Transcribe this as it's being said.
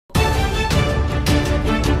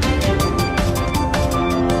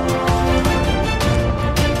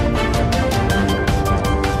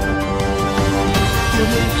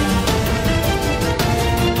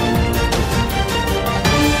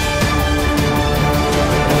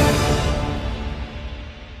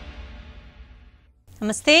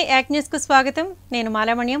నమస్తే act news కు స్వాగతం నేను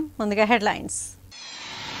మాలామణ్యం ముందుగా హెడ్లైన్స్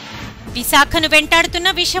విశాఖను వెంటాడుతున్న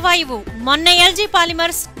విషవాయువు మొన్న ఎల్జీ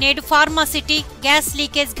పాలిమర్స్ నేడు ఫార్మాసిటీ గ్యాస్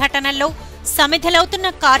లీకేజ్ ఘటనల్లో సమిధలవుతున్న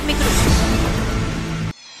కార్మికులు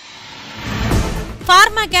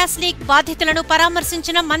ఫార్మా గ్యాస్ లీక్ బాధితులను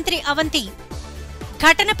పరామర్శించిన మంత్రి అవంతి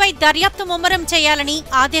ఘటనపై దర్యాప్తు ముమ్మరం చేయాలని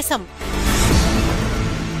ఆదేశం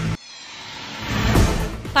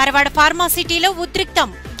పరవాడ ఫార్మాసిటీలో ఉద్రిక్తం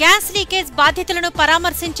గ్యాస్ లీకేజ్ బాధితులను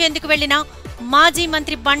పరామర్శించేందుకు వెళ్లిన మాజీ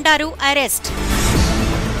మంత్రి బండారు అరెస్ట్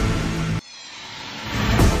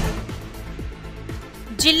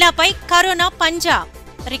జిల్లాపై కరోనా పంజా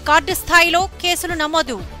రికార్డు స్థాయిలో కేసులు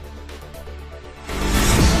నమోదు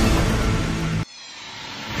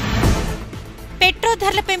పెట్రో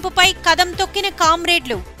ధరల పెంపుపై కదం తొక్కిన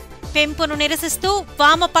కామ్రేడ్లు పెంపును నిరసిస్తూ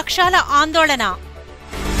వామపక్షాల ఆందోళన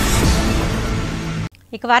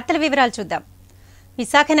ఇక వార్తల వివరాలు చూద్దాం.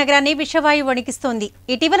 విశాఖ నగరాన్ని విషవాయువు వణికిస్తోంది.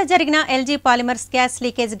 ఇటీవల జరిగిన ఎల్జీ పాలిమర్స్ గ్యాస్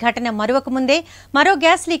లీకేజ్ ఘటన మరొక ముందే మరో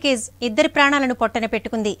గ్యాస్ లీకేజ్ ఇద్దరి ప్రాణాలను పొట్టన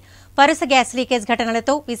పెట్టుకుంది. వరుస గ్యాస్ లీకేజ్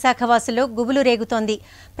ఘటనలతో విశాఖ వాసుల్లో గుబులు రేగుతోంది.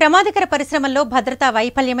 ప్రమాదకర పరిశ్రమల్లో భద్రతా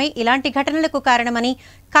వైఫల్యమై ఇలాంటి ఘటనలకు కారణమని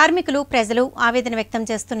కార్మికులు, ప్రజలు ఆవేదన వ్యక్తం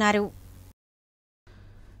చేస్తున్నారు.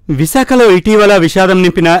 విశాఖలో ఇటీవల విషాదం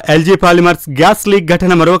నింపిన ఎల్జీ పాలిమర్స్ గ్యాస్ లీక్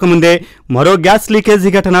ఘటన మరొక ముందే మరో గ్యాస్ లీకేజీ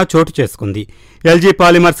ఘటన చోటు చేసుకుంది. ఎల్జీ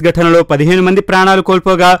పాలిమర్స్ ఘటనలో 15 మంది ప్రాణాలు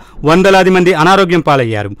కోల్పోగా వందలాది మంది అనారోగ్యం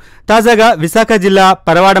పాలయ్యారు. తాజాగా విశాఖ జిల్లా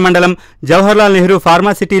పరవాడ మండలం Jawaharlal Nehru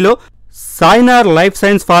ఫార్మాసిటీలో సాయినార్ life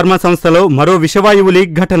science pharma సంస్థలో మరో విషవాయువు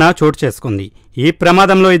లీక్ ఘటన చోటు చేసుకుంది. ఈ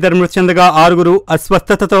ప్రమాదంలో 2 మృతి చెందగా 6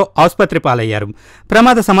 అస్వస్థతతో ఆసుపత్రి పాలయ్యారు.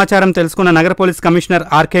 ప్రమాద సమాచారం తెలుసుకున్న నగర పోలీస్ కమిషనర్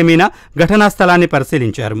ఆర్కే మీనా ఘటనా స్థలాన్ని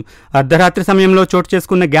పరిశీలించారు. అర్ధరాత్రి సమయంలో చోటు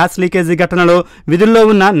చేసుకున్న గ్యాస్ లీకేజీ ఘటనలో విధుల్లో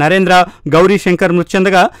ఉన్న నరేంద్ర, గౌరీ శంకర్ మృతి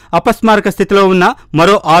చెందగా అపస్మారక స్థితిలో ఉన్న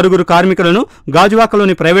మరో 6 కార్మికులను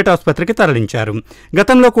గాజువాకలోని ప్రైవేట్ ఆసుపత్రికి తరలించారు.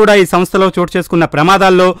 గతంలో కూడా ఈ సంస్థలో చోటు చేసుకున్న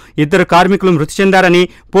ప్రమాదాల్లో 2 కార్మికులు మృతి చెందారని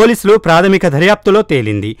పోలీసులు ప్రాథమిక దర్యాప్తులో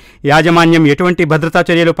తేలింది. యాజమాన్యం ఎటువంటి భద్రతా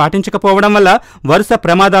చర్యలు పాటించకపోవడం వల్ల వరుస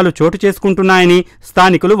ప్రమాదాలు చోటు చేసుకుంటున్నాయని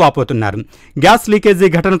స్థానికులు వాపోతున్నారు. గ్యాస్ లీకేజీ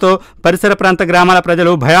ఘటనతో పరిసర ప్రాంత గ్రామాల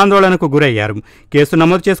ప్రజలు భయాందోళనకు గురయ్యారు. కేసు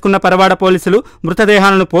నమోదు చేసుకున్న పరవాడ పోలీసులు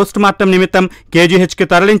మృతదేహాలను పోస్టుమార్టం నిమిత్తం కేజీహెచ్కి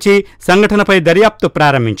తరలించి సంఘటనపై దర్యాప్తు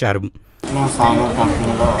ప్రారంభించారు.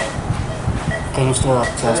 కెమిస్ట్రీ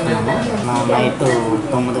వర్క్ చేస్తున్నాము. నైట్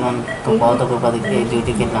 9:10కి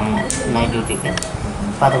డ్యూటీకి వెళ్ళాము. నైట్ డ్యూటీకి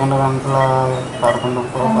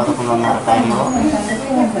 11:11:30 టైంలో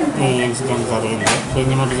ఈ ఇన్సిడెంట్ జరిగింది.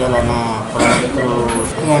 బెంజమిర్జాల్ అనే ప్రాజెక్టు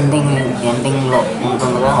ఎండింగ్లో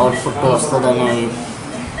ఉంటుందిగా అవుట్పుట్ వస్తుందనే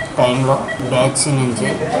టైంలో బ్యాచ్ నుంచి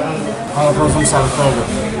హైడ్రోజన్ సల్ఫైడ్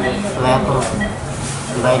వేపర్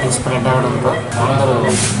బయటకు స్ప్రెడ్ అవ్వడంతో అందరూ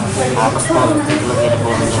అపస్మారక స్థితిలోకి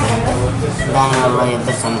వెళ్ళిపోవడం జరిగింది. దానివల్ల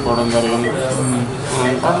 2 చనిపోవడం జరిగింది.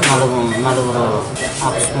 ఇంకా నలుగురు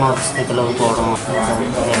అపస్మారక స్థితిలోకి పోవడం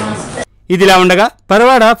జరిగింది. ఇదిలా ఉండగా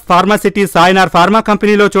పరవాడ ఫార్మాసిటీ సాయినార్ ఫార్మా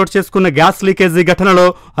కంపెనీలో చోటు చేసుకున్న గ్యాస్ లీకేజీ ఘటనలో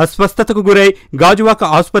అస్వస్థతకు గురై గాజువాక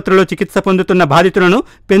ఆసుపత్రిలో చికిత్స పొందుతున్న బాధితులను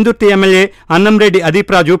పెందుర్తి ఎమ్మెల్యే అన్నంరెడ్డి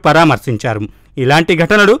అదీప్ రాజు పరామర్శించారు. ఇలాంటి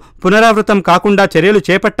ఘటనలు పునరావృతం కాకుండా చర్యలు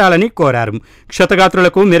చేపట్టాలని కోరారు.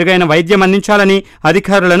 క్షతగాత్రులకు మెరుగైన వైద్యం అందించాలని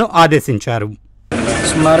అధికారులను ఆదేశించారు.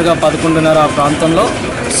 సుమారుగా 11:30 ఆ ప్రాంతంలో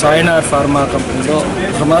సాయినార్ ఫార్మా కంపెనీలో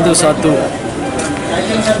ప్రమాదవశాత్తు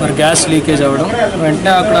మరి గ్యాస్ లీకేజ్ అవ్వడం,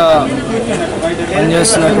 వెంటనే అక్కడ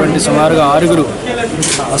పనిచేస్తున్నటువంటి సుమారుగా 6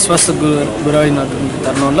 అస్వస్థకు గురైనటువంటి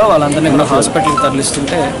తరుణంలో వాళ్ళందరినీ కూడా హాస్పిటల్కి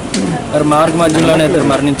తరలిస్తుంటే మరి మార్గ మధ్యలోనే 2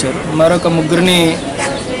 మరణించారు. మరొక 3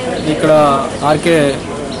 ఇక్కడ ఆర్కే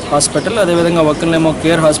హాస్పిటల్, అదేవిధంగా ఒకరినేమో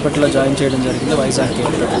కేర్ హాస్పిటల్లో జాయిన్ చేయడం జరిగింది వైజాగ్.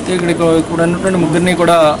 ఇక్కడ ఉన్నటువంటి 3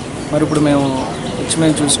 కూడా మరి ఇప్పుడు మేము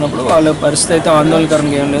చూసినప్పుడు వాళ్ళ పరిస్థితి అయితే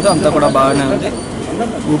ఆందోళనకరంగా ఏం లేదు, అంతా కూడా బాగానే ఉంది.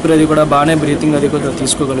 ఊపిరి కూడా బాగానే, బ్రీతింగ్ అది కూడా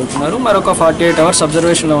తీసుకోగలుగుతున్నారు. మరొక 48 అవర్స్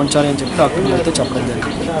అబ్జర్వేషన్లో ఉంచాలి అని చెప్పి డాక్టర్లు అయితే చెప్పడం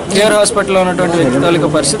జరిగింది. కేర్ హాస్పిటల్లో ఉన్నటువంటి వ్యక్తి తాలూకా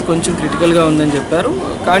పరిస్థితి కొంచెం క్రిటికల్గా ఉందని చెప్పారు.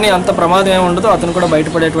 కానీ అంత ప్రమాదం ఏమి ఉండదు, అతను కూడా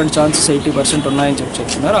బయటపడేటువంటి ఛాన్సెస్ 80% ఉన్నాయని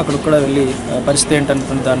చెప్తున్నారు. అక్కడికి కూడా వెళ్ళి పరిస్థితి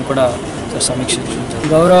ఏంటనుకుంటే దాన్ని కూడా సమీక్షించారు.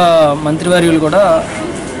 గౌరవ మంత్రివర్యులు కూడా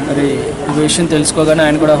మరి ఈ విషయం తెలుసుకోగానే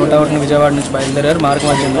ఆయన కూడా హుటాహుటిని విజయవాడ నుంచి బయలుదేరారు. మార్గ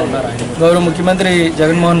మధ్యంలో ఉన్నారు ఆయన. గౌరవ ముఖ్యమంత్రి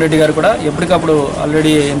జగన్మోహన్ రెడ్డి గారు కూడా ఎప్పటికప్పుడు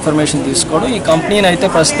ఆల్రెడీ ఇన్ఫర్మేషన్ తీసుకోవడం, ఈ కంపెనీని అయితే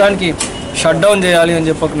ప్రస్తుతానికి షట్ డౌన్ చేయాలి అని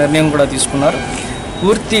చెప్పి ఒక నిర్ణయం కూడా తీసుకున్నారు.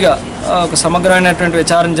 పూర్తిగా ఒక సమగ్రమైనటువంటి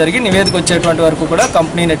విచారణ జరిగి నివేదిక వచ్చేటువంటి వరకు కూడా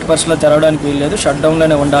కంపెనీని ఎట్టి పరిస్థితుల్లో తెరవడానికి వీల్లేదు, షట్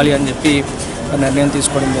డౌన్లోనే ఉండాలి అని చెప్పి నిర్ణయం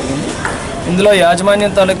తీసుకోవడం జరిగింది. ఇందులో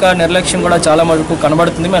యాజమాన్యం తాలూకా నిర్లక్ష్యం కూడా చాలా మటుకు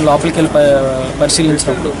కనబడుతుంది. మేము లోపలికి వెళ్ళి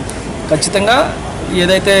పరిశీలించినప్పుడు ఖచ్చితంగా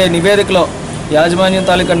ఏదైతే నివేదికలో యాజమాన్యం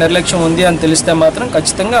తాలూకా నిర్లక్ష్యం ఉంది అని తెలిస్తే మాత్రం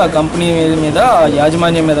ఖచ్చితంగా ఆ కంపెనీ మీద,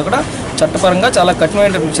 యాజమాన్యం మీద కూడా చట్టపరంగా చాలా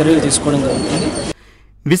కఠినమైన చర్యలు తీసుకోవడం జరుగుతుంది.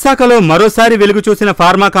 విశాఖలో మరోసారి వెలుగు చూసిన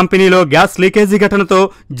ఫార్మా కంపెనీలో గ్యాస్ లీకేజీ ఘటనతో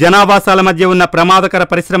జనావాసాల మధ్య ఉన్న ప్రమాదకర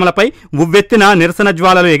పరిశ్రమలపై ఉవ్వెత్తిన నిరసన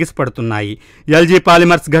జ్వాలలు ఎగిసిపడుతున్నాయి. ఎల్జీ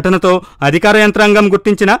పాలిమర్స్ ఘటనతో అధికార యంత్రాంగం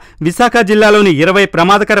గుర్తించిన విశాఖ జిల్లాలోని 20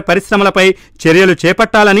 ప్రమాదకర పరిశ్రమలపై చర్యలు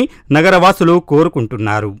చేపట్టాలని నగరవాసులు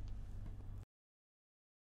కోరుకుంటున్నారు.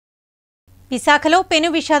 విశాఖలో పెను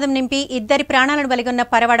విషాదం నింపి 2 ప్రాణాలను బలిగొన్న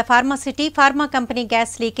Paravada pharma city pharma company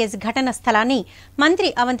gas leakage ఘటన స్థలాన్ని మంత్రి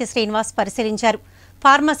అవంతి శ్రీనివాస్ పరిశీలించారు.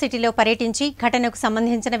 ఫార్మాసిటీలో పర్యటించి ఘటనకు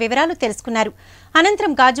సంబంధించిన వివరాలు తెలుసుకున్నారు.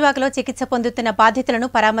 అనంతరం గాజువాకలో చికిత్స పొందుతున్న బాధితులను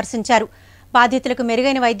పరామర్శించారు. బాధితులకు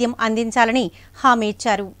మెరుగైన వైద్యం అందించాలని హామీ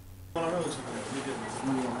ఇచ్చారు.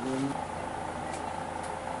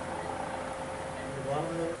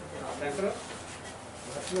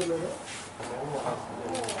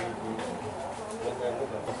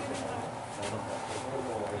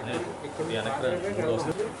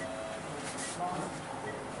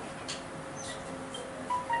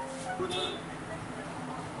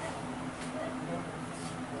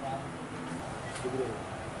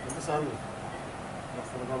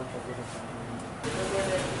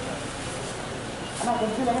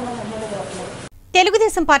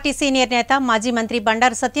 తెలుగుదేశం పార్టీ సీనియర్ నేత మాజీ మంత్రి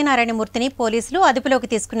బండారు సత్యనారాయణమూర్తిని పోలీసులు అదుపులోకి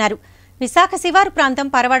తీసుకున్నారు. విశాఖ శివారు ప్రాంతం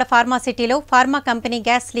Paravada ఫార్మాసిటీలో pharma company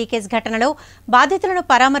gas leakage ఘటనలో బాధితులను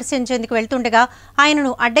పరామర్శించేందుకు వెళ్తుండగా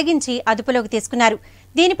ఆయనను అడ్డగించి అదుపులోకి తీసుకున్నారు.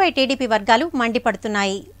 దీనిపై టీడీపీ వర్గాలు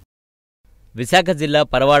మండిపడుతున్నాయి. విశాఖ జిల్లా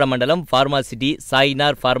పరవాడ మండలం ఫార్మాసిటీ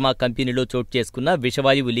సాయినార్ ఫార్మా కంపెనీలో చోటు చేసుకున్న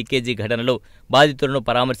విషవాయువు లీకేజీ ఘటనలో బాధితులను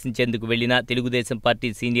పరామర్శించేందుకు వెళ్లిన తెలుగుదేశం పార్టీ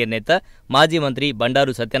సీనియర్ నేత మాజీ మంత్రి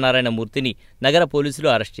బండారు సత్యనారాయణమూర్తిని నగర పోలీసులు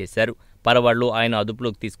అరెస్ట్ చేశారు. పరవాడలో ఆయన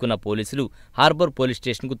అదుపులోకి తీసుకున్న పోలీసులు హార్బర్ పోలీస్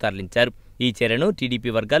స్టేషన్కు తరలించారు. ఈ చర్యను టీడీపీ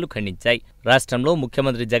వర్గాలు ఖండించాయి. రాష్ట్రంలో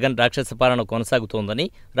ముఖ్యమంత్రి జగన్ రాక్షస పాలన కొనసాగుతోందని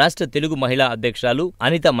రాష్ట్ర తెలుగు మహిళా అధ్యక్షురాలు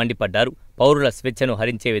అనిత మండిపడ్డారు. పౌరుల స్వేచ్ఛను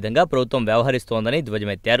హరించే విధంగా ప్రభుత్వం వ్యవహరిస్తోందని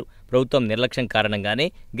ధ్వజమెత్తారు. ప్రభుత్వం నిర్లక్ష్యం కారణంగానే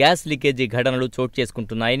గ్యాస్ లీకేజీ ఘటనలు చోటు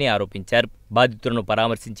చేసుకుంటున్నాయని ఆరోపించారు. బాధితులను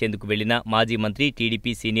పరామర్శించేందుకు వెళ్లిన మాజీ మంత్రి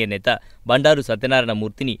టీడీపీ సీనియర్ నేత బండారు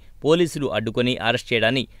సత్యనారాయణమూర్తిని పోలీసులు అడ్డుకొని అరెస్ట్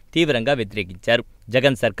చేయడాన్ని తీవ్రంగా వ్యతిరేకించారు.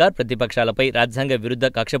 జగన్ సర్కార్ ప్రతిపక్షాలపై రాజ్యాంగ విరుద్ధ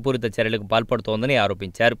కక్షపూరిత చర్యలకు పాల్పడుతోందని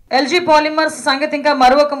ఆరోపించారు. ఎల్జీ పాలిమర్స్ సంగతి ఇంకా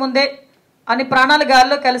మరొక ముందే అని ప్రాణాలు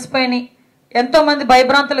గాల్లో కలిసిపోయినాయి. ఎంతో మంది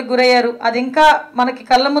భయభ్రాంతులకు గురయ్యారు. అది ఇంకా మనకి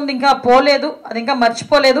కళ్ళ ముందు ఇంకా పోలేదు, అది ఇంకా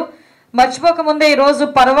మర్చిపోలేదు. మర్చిపోకముందే ఈరోజు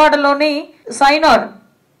పరవాడలోని సైనార్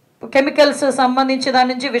కెమికల్స్ సంబంధించి దాని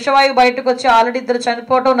నుంచి విషవాయువు బయటకు వచ్చి ఆల్రెడీ 2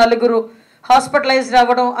 చనిపోవడం, 9 హాస్పిటలైజ్డ్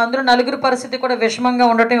అవ్వడం, అందులో 9 పరిస్థితి కూడా విషమంగా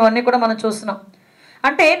ఉండటం, ఇవన్నీ కూడా మనం చూస్తున్నాం.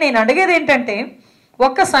 అంటే నేను అడిగేది ఏంటంటే,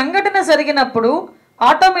 ఒక్క సంఘటన జరిగినప్పుడు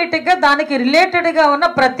ఆటోమేటిక్గా దానికి రిలేటెడ్గా ఉన్న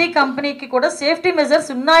ప్రతి కంపెనీకి కూడా సేఫ్టీ మెజర్స్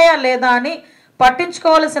ఉన్నాయా లేదా అని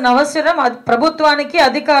పట్టించుకోవాల్సిన అవసరం ప్రభుత్వానికి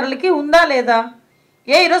అధికారులకి ఉందా లేదా?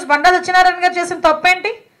 ఈరోజు బండా సత్యనారాయణ గారు చేసిన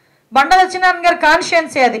తప్పేంటి? బండా సత్యనారాయణ గారి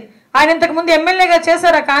కాన్స్టిట్యుయెన్సీ అది. ఆయన ఇంతకుముందు ఎమ్మెల్యేగా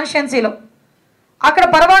చేశారు ఆ కాన్స్టిట్యుయెన్సీలో. అక్కడ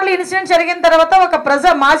పరవాడలో ఇన్సిడెంట్ జరిగిన తర్వాత ఒక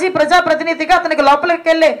మాజీ ప్రజాప్రతినిధిగా అతనికి లోపలికి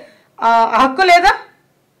వెళ్ళే హక్కు లేదా?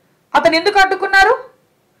 అతను ఎందుకు అడ్డుకున్నారు?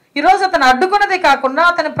 ఈరోజు అతను అడ్డుకున్నదే కాకుండా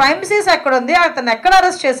అతని ప్రైమసీస్ ఎక్కడ ఉంది, అతను ఎక్కడ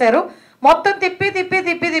అరెస్ట్ చేశారు, మొత్తం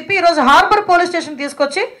తిప్పి ఈరోజు హార్బర్ పోలీస్ స్టేషన్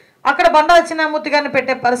తీసుకొచ్చి అక్కడ బండా సత్యనారాయణమూర్తి గారిని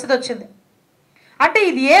పెట్టే పరిస్థితి వచ్చింది. అంటే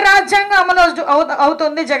ఇది ఏ రాజ్యాంగం అమలు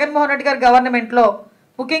అవుతుంది జగన్మోహన్ రెడ్డి గారి గవర్నమెంట్లో,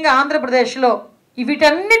 ముఖ్యంగా ఆంధ్రప్రదేశ్లో?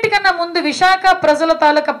 వీటన్నిటికన్నా ముందు విశాఖ ప్రజల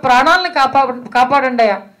తాలూకా ప్రాణాలను కాపాడండి.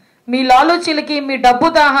 మీ లాలూచీలకి, మీ డబ్బు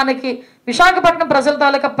దాహానికి విశాఖపట్నం ప్రజల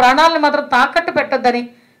తాలూకా ప్రాణాలను మాత్రం తాకట్టు పెట్టొద్దని,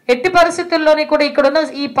 ఎట్టి పరిస్థితుల్లోని కూడా ఇక్కడున్న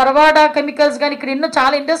ఈ పరవాడ కెమికల్స్ కానీ ఇక్కడ ఎన్నో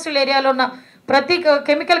చాలా ఇండస్ట్రియల్ ఏరియాలో ఉన్న ప్రతి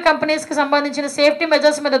కెమికల్ కంపెనీస్కి సంబంధించిన సేఫ్టీ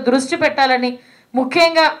మెజర్స్ మీద దృష్టి పెట్టాలని,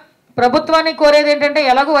 ముఖ్యంగా ప్రభుత్వాన్ని కోరేది ఏంటంటే,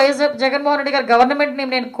 ఎలాగో వైఎస్ జగన్మోహన్ రెడ్డి గారి గవర్నమెంట్ని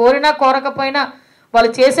నేను కోరినా కోరకపోయినా వాళ్ళు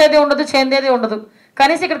చేసేదే ఉండదు, చెందేదే ఉండదు.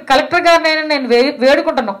 కనీసం ఇక్కడ కలెక్టర్ గారినైనా నేను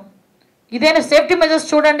వేడుకుంటున్నాం, ఇదైనా సేఫ్టీ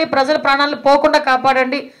మెజర్స్ చూడండి, ప్రజల ప్రాణాలను పోకుండా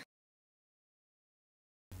కాపాడండి.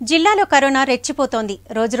 జిల్లాలో కరోనా రెచ్చిపోతోంది.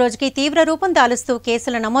 రోజురోజుకి తీవ్ర రూపం దాలుస్తూ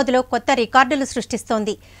కేసుల నమోదులో కొత్త రికార్డులు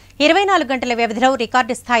సృష్టిస్తోంది. 24 గంటల వ్యవధిలో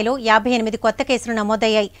రికార్డు స్థాయిలో 58 కొత్త కేసులు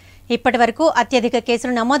నమోదయ్యాయి. ఇప్పటి వరకు అత్యధిక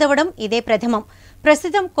కేసులు నమోదవడం ఇదే ప్రథమం.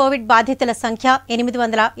 ప్రస్తుతం కోవిడ్ బాధితుల సంఖ్య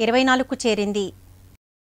 824కు చేరింది.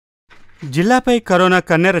 జిల్లాపై కరోనా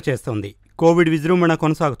కన్నెర చేస్తోంది. కోవిడ్ విజృంభణ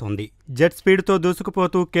కొనసాగుతోంది. జెట్ స్పీడ్తో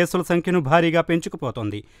దూసుకుపోతూ కేసుల సంఖ్యను భారీగా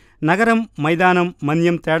పెంచుకుపోతోంది. నగరం, మైదానం,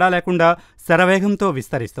 మన్యం తేడా లేకుండా శరవేగంతో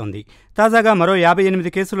విస్తరిస్తోంది. తాజాగా మరో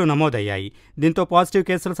 58 కేసులు నమోదయ్యాయి. దీంతో పాజిటివ్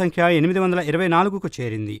కేసుల సంఖ్య 824కు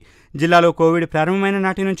చేరింది. జిల్లాలో కోవిడ్ ప్రారంభమైన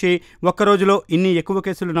నాటి నుంచి ఒక్కరోజులో ఇన్ని ఎక్కువ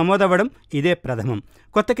కేసులు నమోదవ్వడం ఇదే ప్రథమం.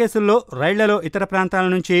 కొత్త కేసుల్లో రైళ్లలో ఇతర ప్రాంతాల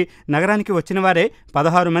నుంచి నగరానికి వచ్చిన వారే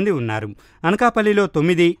 16 మంది ఉన్నారు. అనకాపల్లిలో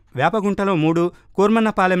 9, వేపగుంటలో 3,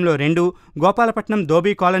 కూర్మన్నపాలెంలో 2, గోపాలపట్నం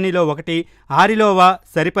దోబీ కాలనీలో 1 1, ఆరిలోవా,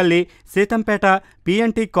 సరిపల్లి, సీతంపేట,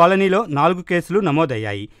 పిఎన్టీ కాలనీలో 4 కేసులు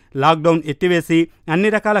నమోదయ్యాయి. లాక్డౌన్ ఎత్తివేసి అన్ని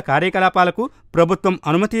రకాల కార్యకలాపాలకు ప్రభుత్వం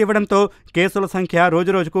అనుమతి ఇవ్వడంతో కేసుల సంఖ్య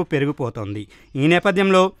రోజురోజుకు పెరిగిపోతోంది. ఈ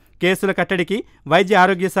నేపథ్యంలో కేసుల కట్టడికి వైద్య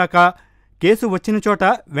ఆరోగ్య శాఖ కేసు వచ్చిన చోట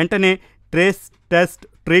వెంటనే ట్రేస్, టెస్ట్,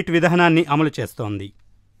 ట్రీట్ విధానాన్ని అమలు చేస్తోంది.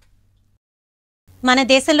 మన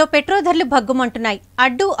దేశంలో పెట్రోల్ ధరలు భగ్గుమంటున్నాయి.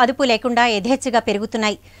 అడ్డు అదుపు లేకుండా యథేచ్ఛగా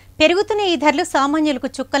పెరుగుతున్నాయి. పెరుగుతున్న ఈ ధరలు సామాన్యులకు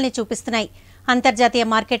చుక్కల్ని చూపిస్తున్నాయి. అంతర్జాతీయ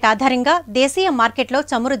మార్కెట్ ఆధారంగా దేశీయ మార్కెట్లో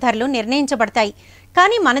చమురు ధరలు నిర్ణయించబడతాయి.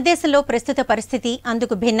 కానీ మన దేశంలో ప్రస్తుత పరిస్థితి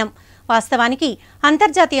అందుకు భిన్నం. వాస్తవానికి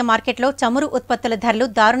అంతర్జాతీయ మార్కెట్లో చమురు ఉత్పత్తుల ధరలు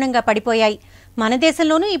దారుణంగా పడిపోయాయి. మన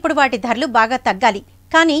దేశంలోనూ ఇప్పుడు వాటి ధరలు బాగా తగ్గాలి.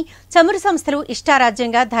 కానీ చమురు సంస్థలు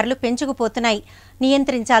ఇష్టారాజ్యంగా ధరలు పెంచుకుపోతున్నాయి.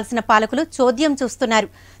 నియంత్రించాల్సిన పాలకులు చోద్యం చూస్తున్నారు.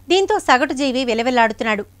 దీంతో సగటు జీవి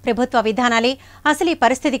వెలవెల్లాడుతున్నాడు. ప్రభుత్వ విధానాలే అసలు ఈ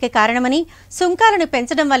పరిస్థితికి కారణమని, సుంకాలను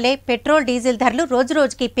పెంచడం వల్లే పెట్రోల్, డీజిల్ ధరలు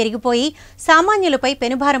రోజురోజుకి పెరిగిపోయి సామాన్యులపై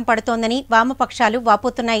పెనుభారం పడుతోందని వామపక్షాలు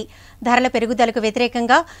వాపోతున్నాయి. ధరల పెరుగుదలకు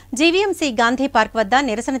వ్యతిరేకంగా జీవీఎంసీ గాంధీ పార్క్ వద్ద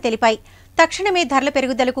నిరసన తెలిపాయి. తక్షణమే ధరల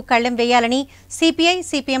పెరుగుదలకు కళ్లెం వేయాలని సిపిఐ,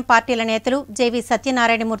 సిపిఎం పార్టీల నేతలు JV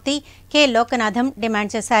Satyanarayana Murthy, K Lokanatham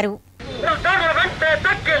demand చేశారు.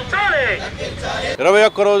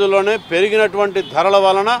 21 రోజుల్లోనే పెరిగినటువంటి ధరల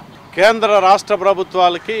వలన కేంద్ర రాష్ట్ర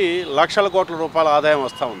ప్రభుత్వాలకి లక్షల కోట్ల రూపాయల ఆదాయం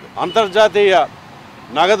వస్తూ ఉంది. అంతర్జాతీయ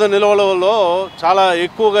నగదు నిల్వలలో చాలా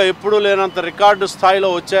ఎక్కువగా ఎప్పుడూ లేనంత రికార్డు స్థాయిలో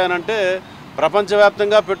వచ్చాయనంటే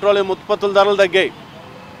ప్రపంచవ్యాప్తంగా పెట్రోలియం ఉత్పత్తుల ధరలు తగ్గాయి.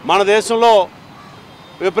 మన దేశంలో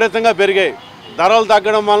విపరీతంగా పెరిగాయి. ధరలు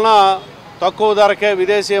తగ్గడం వలన తక్కువ ధరకే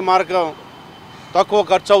విదేశీ మార్గం తక్కువ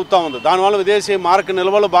ఖర్చు అవుతూ ఉంది. దానివల్ల విదేశీ మార్క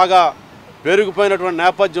నిల్వలు బాగా పెరిగిపోయినటువంటి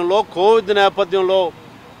నేపథ్యంలో, కోవిడ్ నేపథ్యంలో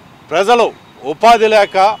ప్రజలు ఉపాధి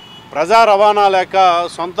లేక, ప్రజా రవాణా లేక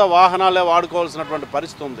సొంత వాహనాలే వాడుకోవాల్సినటువంటి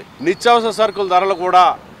పరిస్థితి ఉంది. నిత్యావసర సరుకుల ధరలు కూడా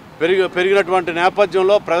పెరిగినటువంటి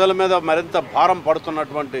నేపథ్యంలో ప్రజల మీద మరింత భారం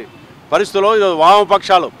పడుతున్నటువంటి పరిస్థితుల్లో ఇది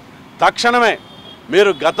వామపక్షాలు తక్షణమే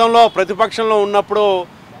మీరు గతంలో ప్రతిపక్షంలో ఉన్నప్పుడు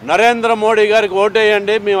నరేంద్ర మోడీ గారికి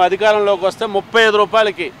ఓటేయండి, మేము అధికారంలోకి వస్తే 35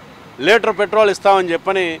 రూపాయలకి లీటర్ పెట్రోల్ ఇస్తామని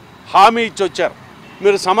చెప్పని హామీ ఇచ్చి వచ్చారు.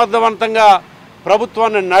 మీరు సమర్థవంతంగా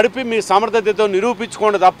ప్రభుత్వాన్ని నడిపి మీ సమర్థతతో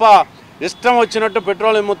నిరూపించుకోండి తప్ప ఇష్టం వచ్చినట్టు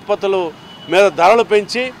పెట్రోలియం ఉత్పత్తులు మీద ధరలు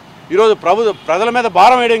పెంచి ఈరోజు ప్రజల మీద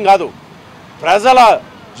భారం వేయడం కాదు, ప్రజల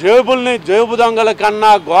జేబుల్ని జేబు దొంగల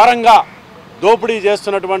కన్నా ఘోరంగా దోపిడీ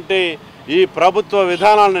చేస్తున్నటువంటి ఈ ప్రభుత్వ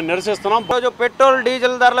విధానాలను నిరసిస్తున్నాం. ఈరోజు పెట్రోల్,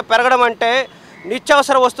 డీజిల్ ధరలు పెరగడం అంటే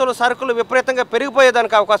నిత్యావసర వస్తువులు, సరుకులు విపరీతంగా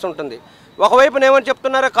పెరిగిపోయేదానికి అవకాశం ఉంటుంది. ఒకవైపున ఏమని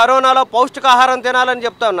చెప్తున్నారు, కరోనాలో పౌష్టికాహారం తినాలని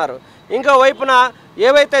చెప్తా ఉన్నారు. ఇంకో వైపున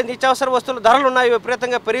ఏవైతే నిత్యావసర వస్తువుల ధరలు ఉన్నాయో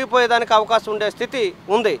విపరీతంగా పెరిగిపోయేదానికి అవకాశం ఉండే స్థితి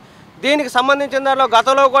ఉంది. దీనికి సంబంధించిన దానిలో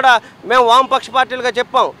గతంలో కూడా మేము వామపక్ష పార్టీలుగా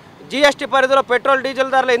చెప్పాం, జీఎస్టీ పరిధిలో పెట్రోల్,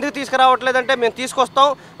 డీజిల్ ధరలు ఎందుకు తీసుకురావట్లేదంటే మేము తీసుకొస్తాం,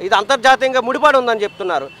 ఇది అంతర్జాతీయంగా ముడిపడి ఉందని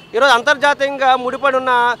చెప్తున్నారు. ఈరోజు అంతర్జాతీయంగా ముడిపడి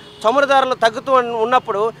ఉన్న చమురు ధరలు తగ్గుతూ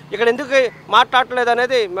ఉన్నప్పుడు ఇక్కడ ఎందుకు మాట్లాడట్లేదు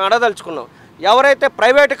అనేది మేము అడగదలుచుకున్నాం. ఎవరైతే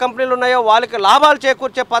ప్రైవేటు కంపెనీలు ఉన్నాయో వాళ్ళకి లాభాలు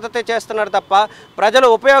చేకూర్చే పద్ధతి చేస్తున్నారు తప్ప ప్రజలు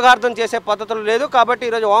ఉపయోగార్థం చేసే పద్ధతులు లేదు. కాబట్టి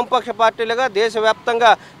ఈరోజు వామపక్ష పార్టీలుగా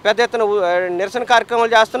దేశవ్యాప్తంగా పెద్ద ఎత్తున నిరసన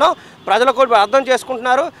కార్యక్రమాలు చేస్తున్నాం. ప్రజలు కూడా అర్థం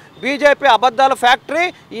చేసుకుంటున్నారు. బీజేపీ అబద్ధాల ఫ్యాక్టరీ,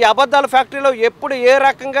 ఈ అబద్ధాల ఫ్యాక్టరీలో ఎప్పుడు ఏ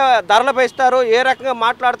రకంగా ధరలు పెంచుతారు, ఏ రకంగా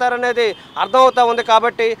మాట్లాడతారు అనేది అర్థమవుతూ ఉంది.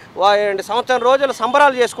 కాబట్టి సంవత్సరం రోజులు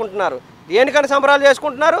సంబరాలు చేసుకుంటున్నారు. దేనికని సంబరాలు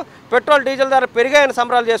చేసుకుంటున్నారు? పెట్రోల్, డీజిల్ ధర పెరిగాయని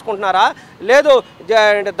సంబరాలు చేసుకుంటున్నారా? లేదు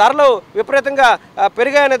ధరలు విపరీతంగా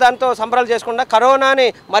పెరిగాయని దాంతో సంబరాలు చేసుకుంటున్నా, కరోనాని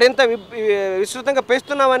మరింత విస్తృతంగా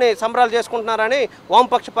పెంచుతున్నామని సంబరాలు చేసుకుంటున్నారని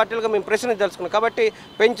వామపక్ష పార్టీలుగా మేము ప్రశ్న తెలుసుకున్నాం. కాబట్టి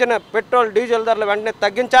పెంచిన పెట్రోల్, డీజిల్ ధరలు వెంటనే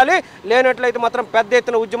తగ్గించాలి, లేనట్లయితే మాత్రం పెద్ద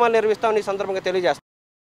ఎత్తున ఉద్యమాలు నిర్వహిస్తామని ఈ సందర్భంగా తెలియజేస్తాం.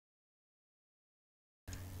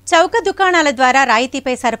 చౌక దుకాణాల ద్వారా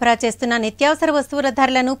రాయితీపై సరఫరా చేస్తున్న నిత్యావసర వస్తువుల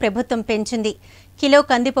ధరలను ప్రభుత్వం పెంచింది. కిలో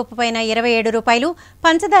కందిపప్పు పైన 27 రూపాయలు,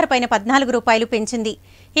 పంచదార పైన 14 రూపాయలు పెంచింది.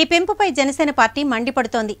 ఈ పెంపుపై జనసేన పార్టీ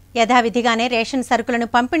మండిపడుతోంది. యథావిధిగానే రేషన్ సరుకులను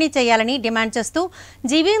పంపిణీ చేయాలని డిమాండ్ చేస్తూ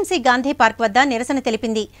జీవీఎంసీ గాంధీ పార్క్ వద్ద నిరసన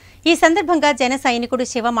తెలిపింది. ఈ సందర్భంగా జన సైనికుడు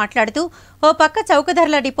శివ మాట్లాడుతూ, ఓ పక్క చౌక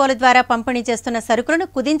ధరల డిపోల ద్వారా పంపిణీ చేస్తున్న సరుకులను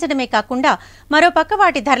కుదించడమే కాకుండా మరో పక్క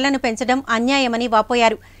వాటి ధరలను పెంచడం అన్యాయమని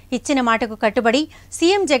వాపోయారు. ఇచ్చిన మాటకు కట్టుబడి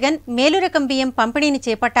సీఎం జగన్ మేలు రకం బియ్యం పంపిణీని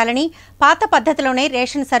చేపట్టాలని, పాత పద్ధతిలోనే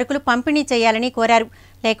రేషన్ సరుకులు పంపిణీ చేయాలని కోరారు.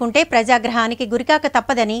 లేకుంటే ప్రజాగ్రహానికి గురికాక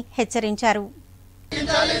తప్పదని హెచ్చరించారు.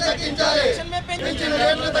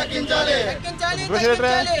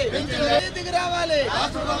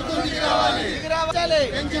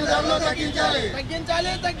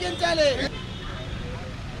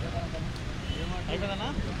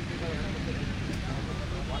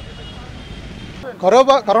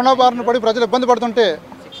 కరోనా బారిన పడి ప్రజలు ఇబ్బంది పడుతుంటే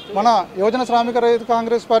మన యువజన శ్రామిక రైతు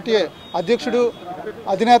కాంగ్రెస్ పార్టీ అధ్యక్షుడు,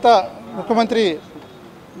 అధినేత, ముఖ్యమంత్రి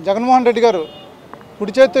జగన్మోహన్ రెడ్డి గారు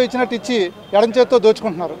కుడి చేత్తో ఇచ్చినట్టు ఇచ్చి ఎడం చేత్తో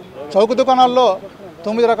దోచుకుంటున్నారు. చౌక దుకాణాల్లో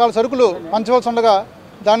 9 రకాల సరుకులు పంచవలసి ఉండగా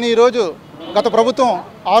దాన్ని ఈరోజు గత ప్రభుత్వం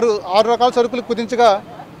ఆరు రకాల సరుకులు కుదించగా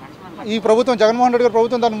ఈ ప్రభుత్వం జగన్మోహన్ రెడ్డి గారి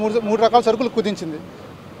ప్రభుత్వం దాన్ని మూడు రకాల సరుకులు కుదించింది.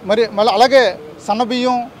 మరి మళ్ళీ అలాగే సన్న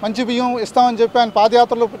బియ్యం మంచి బియ్యం ఇస్తామని చెప్పి ఆయన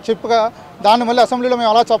పాదయాత్రలో చెప్పగా దాన్ని మళ్ళీ అసెంబ్లీలో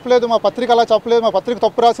మేము అలా చెప్పలేదు, మా పత్రిక అలా చెప్పలేదు, మా పత్రిక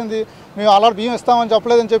తప్పు రాసింది, మేము అలా బియ్యం ఇస్తామని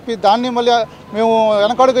చెప్పలేదని చెప్పి దాన్ని మళ్ళీ మేము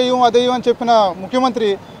వెనకడుగు వేయం అదేయం అని చెప్పిన ముఖ్యమంత్రి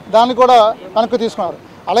దాన్ని కూడా వెనక్కి తీసుకున్నారు.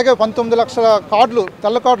 అలాగే 19 లక్షల కార్డులు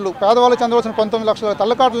తెల్ల కార్డులు పేదవాళ్ళకి చెందవలసిన 19 లక్షల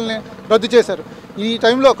తెల్ల కార్డులని రద్దు చేశారు. ఈ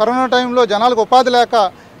టైంలో కరోనా టైంలో జనాలకు ఉపాధి లేక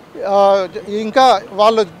ఇంకా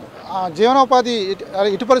వాళ్ళు జీవనోపాధి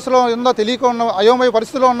ఇటు పరిస్థితిలో ఉందో తెలియక ఉన్న అయోమయ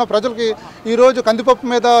పరిస్థితిలో ఉన్న ప్రజలకి ఈరోజు కందిపప్పు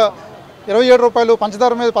మీద 27 రూపాయలు,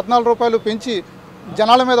 పంచదార మీద 14 రూపాయలు పెంచి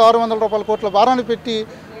జనాల మీద 600 రూపాయల కోట్ల భారాన్ని పెట్టి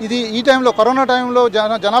ఈ టైంలో కరోనా టైంలో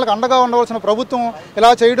జనాలకు అండగా ఉండవలసిన ప్రభుత్వం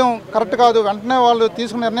ఇలా చేయడం కరెక్ట్ కాదు. వెంటనే వాళ్ళు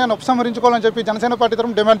తీసుకున్న నిర్ణయాన్ని ఉపసంహరించుకోవాలని చెప్పి జనసేన పార్టీ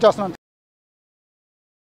తరఫున డిమాండ్ చేస్తున్నాను.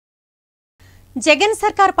 జగన్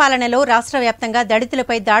సర్కార్ పాలనలో రాష్ట్ర వ్యాప్తంగా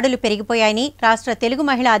దళితులపై దాడులు పెరిగిపోయాయని రాష్ట్ర తెలుగు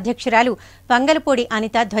మహిళా అధ్యక్షురాలు వంగలపూడి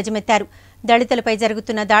అనిత ధ్వజమెత్తారు. దళితులపై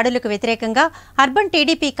జరుగుతున్న దాడులకు వ్యతిరేకంగా అర్బన్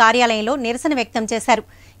టీడీపీ కార్యాలయంలో నిరసన వ్యక్తం చేశారు.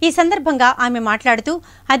 ఈ సందర్భంగా ఆమె మాట్లాడుతూ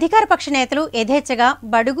అధికార పక్ష నేతలు యథేచ్ఛగా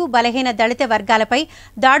బడుగు బలహీన దళిత వర్గాలపై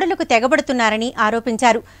దాడులకు తెగబడుతున్నారని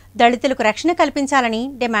ఆరోపించారు. దళితులకు రక్షణ కల్పించాలని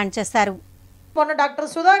డిమాండ్ చేశారు. మొన్న డాక్టర్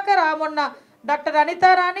సుధాకర్, మొన్న డాక్టర్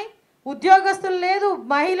అనితారాణి, ఉద్యోగస్తులు లేదు,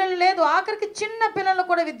 మహిళలు లేదు, ఆఖరికి చిన్న పిల్లలు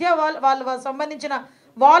కూడా వాళ్ళు సంబంధించిన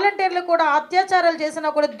వాలంటీర్లు కూడా అత్యాచారాలు చేసినా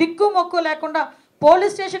కూడా దిక్కు మొక్కు లేకుండా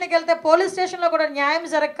పోలీస్ స్టేషన్కి వెళ్తే పోలీస్ స్టేషన్లో కూడా న్యాయం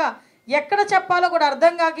జరగక ఎక్కడ చెప్పాలో కూడా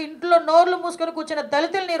అర్థం కాక ఇంట్లో నోర్లు మూసుకొని కూర్చున్న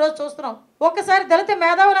దళితులను ఈరోజు చూస్తున్నాం. ఒక్కసారి దళిత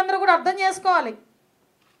మేధావులందరూ కూడా అర్థం చేసుకోవాలి.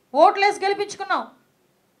 ఓట్లేసి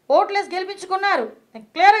గెలిపించుకున్నారు. నేను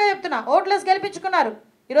క్లియర్గా చెప్తున్నా, ఓట్లేసి గెలిపించుకున్నారు.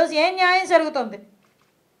 ఈరోజు ఏం న్యాయం జరుగుతుంది?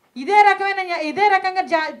 ఇదే రకంగా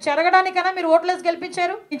జరగడానికైనా మీరు ఓట్లేసి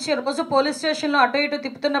గెలిపించారు. రోజు పోలీస్ స్టేషన్లో అటు ఇటు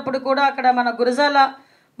తిప్పుతున్నప్పుడు కూడా అక్కడ మన గురజాల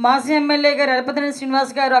మాజీ ఎమ్మెల్యే గారు ఎరపతినేని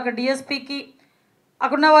శ్రీనివాస్ గారు అక్కడ డిఎస్పీకి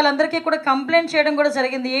అక్కడున్న వాళ్ళందరికీ కూడా కంప్లైంట్ చేయడం కూడా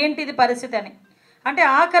జరిగింది. ఏంటి ఇది పరిస్థితి అని. అంటే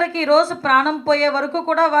ఆఖరికి ఈరోజు ప్రాణం పోయే వరకు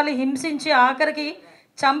కూడా వాళ్ళు హింసించి ఆఖరికి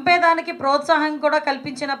చంపేదానికి ప్రోత్సాహం కూడా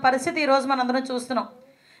కల్పించిన పరిస్థితి ఈరోజు మనందరం చూస్తున్నాం.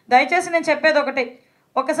 దయచేసి నేను చెప్పేది ఒకటే,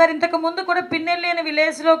 ఒకసారి ఇంతకు ముందు కూడా పిన్నెల్లి అనే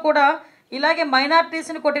విలేజ్లో కూడా ఇలాగే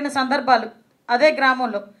మైనార్టీస్ని కొట్టిన సందర్భాలు అదే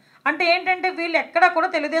గ్రామంలో. అంటే ఏంటంటే వీళ్ళు ఎక్కడా కూడా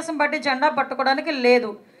తెలుగుదేశం పార్టీ జెండా పట్టుకోవడానికి లేదు.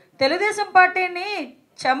 తెలుగుదేశం పార్టీని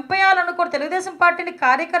చంపేయాలనుకో, తెలుగుదేశం పార్టీని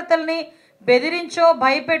కార్యకర్తల్ని బెదిరించో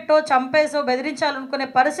భయపెట్టో చంపేసో బెదిరించాలనుకునే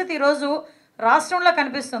పరిస్థితి ఈరోజు రాష్ట్రంలో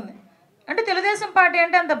కనిపిస్తుంది. అంటే తెలుగుదేశం పార్టీ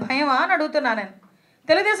అంటే అంత భయమా అని అడుగుతున్నా నేను.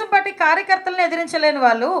 తెలుగుదేశం పార్టీ కార్యకర్తలను ఎదిరించలేని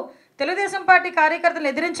వాళ్ళు తెలుగుదేశం పార్టీ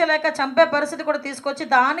కార్యకర్తలను ఎదిరించలేక చంపే పరిస్థితి కూడా తీసుకొచ్చి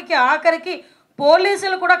దానికి ఆఖరికి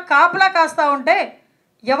పోలీసులు కూడా కాపలా కాస్తూ ఉంటే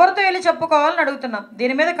ఎవరితో వెళ్ళి చెప్పుకోవాలని అడుగుతున్నాం.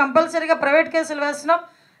 దీని మీద కంపల్సరీగా ప్రైవేట్ కేసులు వేస్తున్నాం.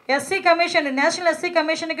 ఎస్సీ కమిషన్, నేషనల్ ఎస్సీ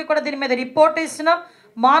కమిషన్కి కూడా దీని మీద రిపోర్ట్ ఇస్తున్నాం.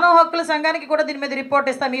 మానవ హక్కుల సంఘానికి కూడా దీని మీద రిపోర్ట్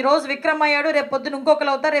ఇస్తాం. ఈరోజు విక్రమ్ అయ్యాడు, రేపు పొద్దున్న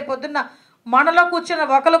ఇంకొకరు అవుతారు, రేపు పొద్దున్న మనలో కూర్చున్న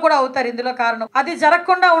ఒకరు కూడా అవుతారు. ఇందులో కారణం అది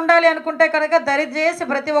జరగకుండా ఉండాలి అనుకుంటే కనుక దయచేసి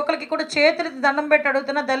ప్రతి ఒక్కరికి కూడా చేతులకి దండం పెట్టి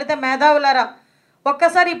అడుగుతున్న దళిత మేధావులారా,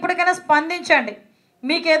 ఒక్కసారి ఇప్పటికైనా స్పందించండి.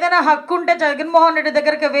 మీకు ఏదైనా హక్కు ఉంటే జగన్మోహన్ రెడ్డి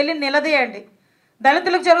దగ్గరికి వెళ్ళి నిలదీయండి.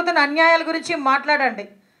 దళితులకు జరుగుతున్న అన్యాయాల గురించి మాట్లాడండి.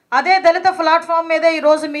 అదే దళిత ప్లాట్ఫామ్ మీద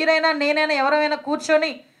ఈరోజు మీరైనా నేనైనా ఎవరైనా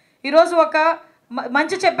కూర్చొని ఈరోజు ఒక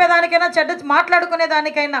మంచి చెప్పేదానికైనా చెడ్డ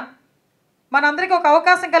మాట్లాడుకునేదానికైనా మనందరికీ ఒక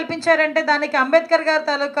అవకాశం కల్పించారంటే దానికి అంబేద్కర్ గారి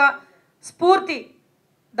తాలూకా స్ఫూర్తి,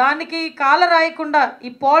 దానికి కాల రాయకుండా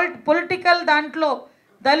ఈ పొలిటికల్ దాంట్లో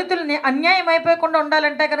దళితులు అన్యాయం అయిపోకుండా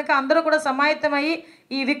ఉండాలంటే కనుక అందరూ కూడా సమాయత్తమయ్యి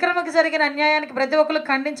ఈ విక్రమకి జరిగిన అన్యాయానికి ప్రతి ఒక్కరు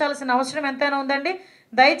ఖండించాల్సిన అవసరం ఎంతైనా ఉందండి.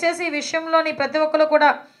 దయచేసి ఈ విషయంలోని ప్రతి ఒక్కరు కూడా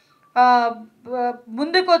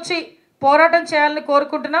ముందుకు వచ్చి పోరాటం చేయాలని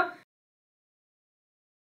కోరుకుంటున్నాం.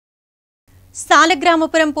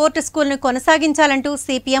 సాలగ్రామపురం పోర్టు స్కూల్ను కొనసాగించాలంటూ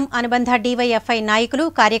సిపిఎం అనుబంధ డివైఎఫ్ఐ నాయకులు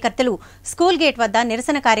కార్యకర్తలు స్కూల్ గేట్ వద్ద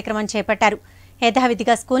నిరసన కార్యక్రమం చేపట్టారు.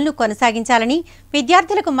 యథావిధిగా స్కూల్ను కొనసాగించాలని,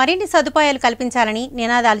 విద్యార్థులకు మరిన్ని సదుపాయాలు కల్పించాలని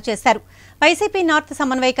నినాదాలు చేశారు. వైసీపీ నార్త్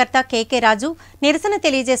సమన్వయకర్త కేకే రాజు నిరసన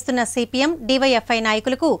తెలియజేస్తున్న సిపిఎం డివైఎఫ్ఐ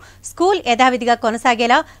నాయకులకు స్కూల్ యథావిధిగా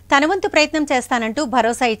కొనసాగేలా తన వంతు ప్రయత్నం చేస్తానంటూ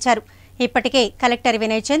భరోసా ఇచ్చారు. ఇప్పటికే కలెక్టర్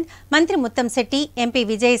వినయ్ చంద్, మంత్రి ముత్తంశెట్టి, ఎంపీ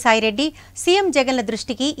విజయసాయిరెడ్డి సీఎం జగన్ల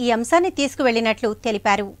దృష్టికి ఈ అంశాన్ని తీసుకువెళ్లినట్లు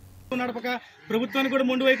తెలిపారు. ప్రభుత్వానికి కూడా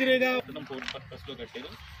ముందు వైఖరిగా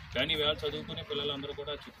కానీ వేళ చదువుకునే పిల్లలందరూ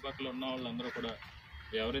కూడా చుట్టుపక్కల ఉన్న వాళ్ళందరూ కూడా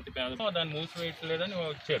ఎవరైతే పేద దాన్ని మూసివేయట్లేదని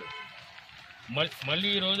వచ్చారు. మళ్ళీ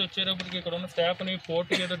ఈ రోజు వచ్చేటప్పటికి ఇక్కడ ఉన్న స్టాఫ్ని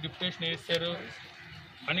పోర్టుకి ఏదో డిప్యుటేషన్ వేస్తారు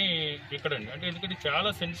అని ఇక్కడండి. అంటే ఎందుకంటే చాలా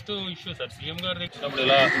సెన్సిటివ్ ఇష్యూ సార్. సీఎం గారి దగ్గర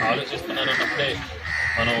ఇలా ఆలోచిస్తున్నారు అన్నప్పుడే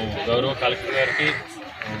మనం గౌరవ కలెక్టర్ గారికి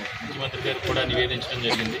ముఖ్యమంత్రి గారికి కూడా నివేదించడం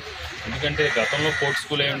జరిగింది. ఎందుకంటే గతంలో కోర్ట్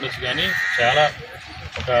స్కూల్ అయి ఉండొచ్చు, కానీ చాలా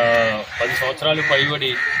ఒక 10 సంవత్సరాలు పైబడి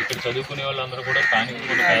ఇక్కడ చదువుకునే వాళ్ళందరూ కూడా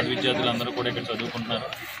స్థానికంగా ఉన్న పేద విద్యార్థులందరూ కూడా ఇక్కడ చదువుకుంటున్నారు.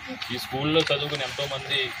 ఈ స్కూల్లో చదువుకుని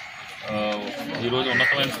ఎంతోమంది ఈరోజు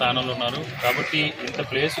ఉన్నతమైన స్థానంలో ఉన్నారు. కాబట్టి ఇంత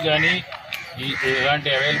ప్లేస్ కానీ ఇలాంటి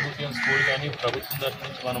అవైలబిలిటీ స్కూల్ కానీ ప్రభుత్వం తరఫు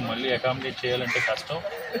నుంచి మనం మళ్ళీ అకామిడేట్ చేయాలంటే కష్టం.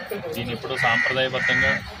 దీని ఎప్పుడో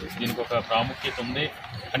సాంప్రదాయబద్ధంగా దీనికి ఒక ప్రాముఖ్యత ఉంది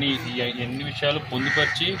అని ఎన్ని విషయాలు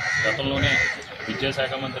పొందుపరిచి గతంలోనే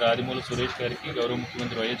విద్యాశాఖ మంత్రి ఆదిమూలపు సురేష్ గారికి, గౌరవ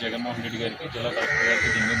ముఖ్యమంత్రి వైఎస్ జగన్మోహన్ రెడ్డి గారికి, జిల్లా కలెక్టర్ గారికి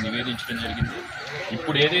దీన్ని నివేదించడం జరిగింది.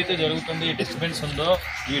 ఇప్పుడు ఏదైతే జరుగుతుందో ఈ డిస్టర్బెన్స్ ఉందో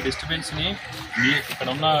ఈ డిస్టర్బెన్స్ని ఇక్కడ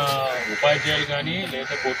ఉన్న ఉపాధ్యాయులు కానీ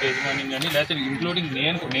లేదా కోర్టు యజమాని కానీ లేకపోతే ఇంక్లూడింగ్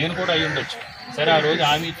నేను కూడా అయి ఉండొచ్చు. సరే, ఆ రోజు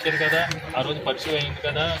హామీ ఇచ్చారు కదా, ఆ రోజు పరిచయం అయింది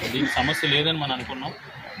కదా, దీనికి సమస్య లేదని మనం అనుకున్నాం.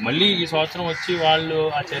 మళ్ళీ ఈ సంవత్సరం వచ్చి వాళ్ళు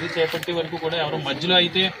ఆ చర్య చేపట్టే వరకు కూడా ఎవరో మధ్యలో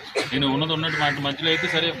అయితే నేను ఉన్నట్టు మధ్యలో అయితే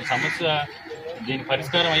సరే సమస్య దీని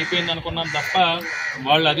పరిష్కారం అయిపోయింది అనుకున్నాను తప్ప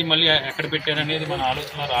వాళ్ళు అది మళ్ళీ ఎక్కడ పెట్టారనేది మన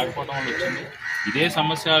ఆలోచనలో రాకపోవడం వల్ల వచ్చింది. ఇదే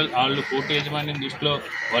సమస్య వాళ్ళు కోర్టు యజమాన్యం దృష్టిలో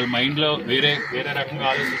వాళ్ళ మైండ్లో వేరే రకంగా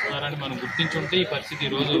ఆలోచిస్తున్నారని మనం గుర్తించుంటే ఈ పరిస్థితి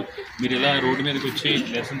ఈరోజు మీరు ఇలా రోడ్డు మీదకి వచ్చి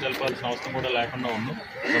నిరసన తెలపాల్సిన అవసరం కూడా లేకుండా ఉన్నాం.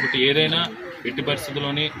 కాబట్టి ఏదైనా ఎట్టి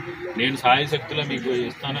పరిస్థితుల్లోని నేను సాయశక్తిలో మీకు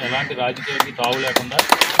ఇస్తాను. ఎలాంటి రాజకీయాలకి తావు లేకుండా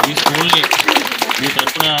ఈ స్కూల్ని మీ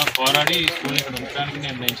తరఫున పోరాడి ఈ స్కూల్ని ఇక్కడ ఉంచడానికి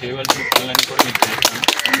నేను చేయవలసిన పనులన్నీ కూడా మీకు చేస్తాను.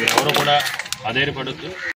 మీరు ఎవరు కూడా అధైర్యపడద్దు.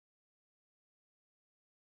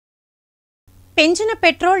 పెంచిన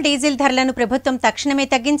పెట్రోల్ డీజిల్ ధరలను ప్రభుత్వం తక్షణమే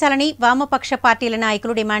తగ్గించాలని వామపక్ష పార్టీల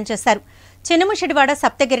నాయకులు డిమాండ్ చేశారు. చిన్నముషిడివాడ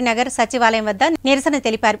సప్తగిరి నగర్ సచివాలయం వద్ద నిరసన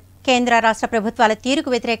తెలిపారు. కేంద్ర రాష్ట్ర ప్రభుత్వాల తీరుకు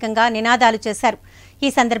వ్యతిరేకంగా నినాదాలు చేశారు. ఈ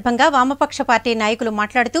సందర్భంగా వామపక్ష పార్టీ నాయకులు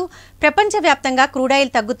మాట్లాడుతూ ప్రపంచవ్యాప్తంగా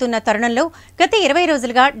క్రూడాయిల్ తగ్గుతున్న తరుణంలో గత 20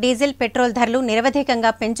 రోజులుగా డీజిల్ పెట్రోల్ ధరలు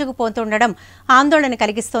నిరవధికంగా పెంచుకుపోతుండడం ఆందోళన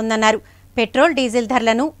కలిగిస్తోందన్నారు. పెట్రోల్ డీజిల్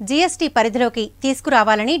ధరలను జీఎస్టీ పరిధిలోకి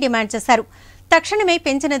తీసుకురావాలని డిమాండ్ చేశారు. తక్షణమే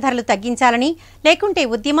పెంచిన ధరలు తగ్గించాలని, లేకుంటే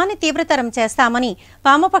ఉద్యమాన్ని తీవ్రతరం చేస్తామని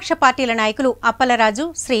వామపక్ష పార్టీల నాయకులు అప్పలరాజు,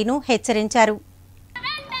 శ్రీను హెచ్చరించారు.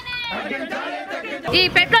 ఈ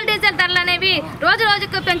పెట్రోల్ డీజిల్ ధరలు అనేవి రోజు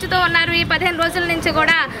రోజుకు పెంచుతూ ఉన్నారు. ఈ 15 రోజుల నుంచి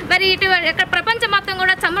కూడా మరి ఇక్కడ ప్రపంచం మొత్తం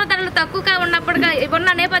కూడా చమురు ధరలు తక్కువగా ఉన్న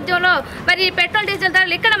నేపథ్యంలో మరి ఈ పెట్రోల్ డీజిల్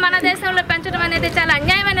ధరలు ఇక్కడ మన దేశంలో పెంచడం అనేది చాలా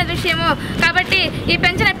అన్యాయమైన విషయము. కాబట్టి ఈ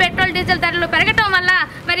పెంచిన పెట్రోల్ డీజిల్ ధరలు పెరగటం వల్ల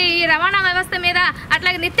మరి ఈ రవాణా వ్యవస్థ మీద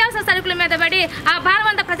అట్లాగే నిత్యావసర సరుకుల మీద పడి ఆ భారం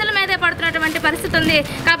అంతా ప్రజల మీదే పడుతున్నటువంటి పరిస్థితి ఉంది.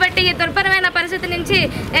 కాబట్టి ఈ దుర్భరమైన పరిస్థితి నుంచి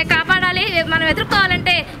కాపాడాలి. మనం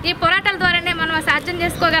ఎదుర్కోవాలంటే ఈ పోరాటాల ద్వారానే మనం సాధ్యం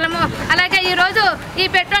చేసుకోగలము. అలాగే ఈ రోజు ఈ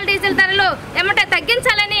పెట్రోల్ డీజిల్ ధరలు ఏమంటే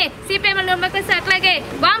తగ్గించాలని సిపిఎం నిర్మకసి అట్లాగే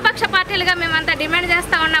వామపక్ష పార్టీలుగా మేమంతా డిమాండ్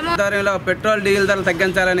చేస్తా ఉన్నాము. పెట్రోల్ డీజిల్ ధరలు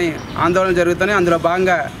తగ్గించాలని ఆందోళన జరుగుతున్నాయి. అందులో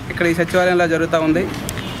భాగంగా ఇక్కడ ఈ సచివాలయంలో జరుగుతూ ఉంది.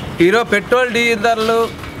 ఈరోజు పెట్రోల్ డీజిల్ ధరలు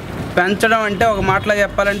పెంచడం అంటే ఒక మాటలో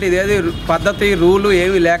చెప్పాలంటే ఇదేది పద్ధతి రూలు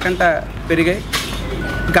ఏమీ లేకుండా పెరిగాయి.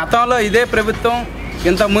 గతంలో ఇదే ప్రభుత్వం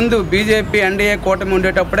ఇంతకుముందు బీజేపీ ఎన్డీఏ కూటమి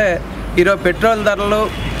ఉండేటప్పుడే ఈరోజు పెట్రోల్ ధరలు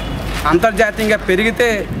అంతర్జాతీయంగా పెరిగితే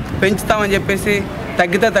పెంచుతామని చెప్పేసి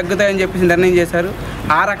తగ్గితే తగ్గుతాయని చెప్పేసి నిర్ణయం చేశారు.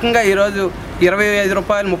 ఆ రకంగా ఈరోజు 25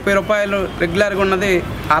 రూపాయలు 30 రూపాయలు రెగ్యులర్గా ఉన్నది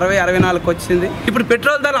 60-64 వచ్చింది. ఇప్పుడు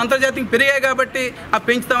పెట్రోల్ ధరలు అంతర్జాతీయంగా పెరిగాయి కాబట్టి ఆ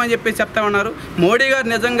పెంచుతామని చెప్పేసి చెప్తా ఉన్నారు. మోడీ గారు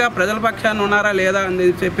నిజంగా ప్రజల పక్షాన్ని ఉన్నారా లేదా అని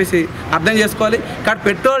చెప్పేసి అర్థం చేసుకోవాలి. కాబట్టి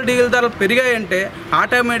పెట్రోల్ డీజిల్ ధరలు పెరిగాయంటే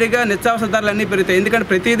ఆటోమేటిక్గా నిత్యావసర ధరలు అన్నీ పెరుగుతాయి. ఎందుకంటే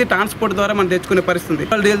ప్రతిదీ ట్రాన్స్పోర్ట్ ద్వారా మనం తెచ్చుకునే పరిస్థితి.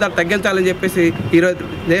 పెట్రోల్ డీజిల్ ధర తగ్గించాలని చెప్పేసి ఈరోజు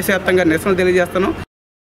దేశవ్యాప్తంగా నిరసన తెలియజేస్తున్నాం.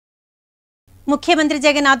 ముఖ్యమంత్రి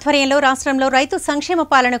జగన్ ఆధ్వర్యంలో రాష్ట్రంలో రైతు సంక్షేమ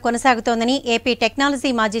పాలన కొనసాగుతోందని ఏపీ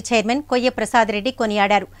టెక్నాలజీ మాజీ చైర్మన్ కొయ్య ప్రసాద్ రెడ్డి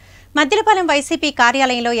కొనియాడారు. మద్దిలపాలెం వైసీపీ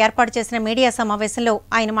కార్యాలయంలో ఏర్పాటు చేసిన మీడియా సమావేశంలో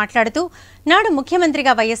ఆయన మాట్లాడుతూ నాడు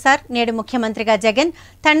ముఖ్యమంత్రిగా వైఎస్ఆర్, నేడు ముఖ్యమంత్రిగా జగన్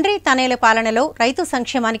తండ్రి తనయుల పాలనలో రైతు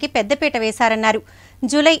సంక్షేమానికి పెద్దపీట వేశారన్నారు.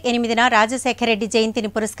 జూలై 8న రాజశేఖరరెడ్డి జయంతిని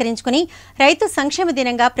పురస్కరించుకుని రైతు సంక్షేమ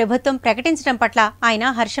దినంగా ప్రభుత్వం ప్రకటించడం పట్ల ఆయన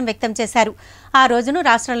హర్షం వ్యక్తం చేశారు. ఆ రోజును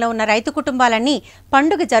రాష్ట్రంలో ఉన్న రైతు కుటుంబాలన్నీ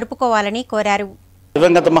పండుగ జరుపుకోవాలని కోరారు.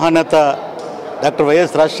 దివంగత మహానేత డాక్టర్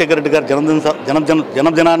వైఎస్ రాజశేఖర రెడ్డి గారి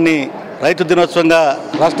జన్మదినాన్ని రైతు దినోత్సవంగా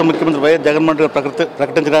రాష్ట్ర ముఖ్యమంత్రి వైఎస్ జగన్మోహన్ రెడ్డి గారు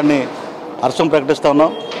ప్రకటించడాన్ని హర్షం ప్రకటిస్తూ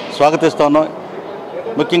ఉన్నాం, స్వాగతిస్తూ ఉన్నాం.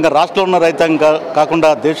 ముఖ్యంగా రాష్ట్రంలో ఉన్న రైతాంగం కాకుండా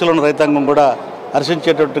దేశంలో ఉన్న రైతాంగం కూడా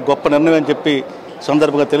హర్షించేటువంటి గొప్ప నిర్ణయం అని చెప్పి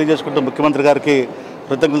సందర్భంగా తెలియజేసుకుంటూ ముఖ్యమంత్రి గారికి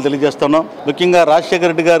కృతజ్ఞతలు తెలియజేస్తున్నాం. ముఖ్యంగా రాజశేఖర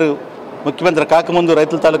రెడ్డి గారు ముఖ్యమంత్రి కాకముందు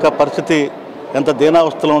రైతుల తాలూకా పరిస్థితి ఎంత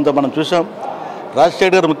దీనావస్థలో ఉందో మనం చూసాం.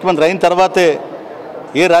 రాజశేఖర గారు ముఖ్యమంత్రి అయిన తర్వాతే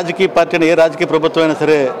ఏ రాజకీయ పార్టీ అయినా ఏ రాజకీయ ప్రభుత్వం అయినా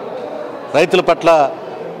సరే రైతుల పట్ల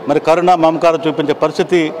మరి కరుణ మమకారం చూపించే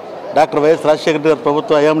పరిస్థితి డాక్టర్ వైఎస్ రాజశేఖర గారి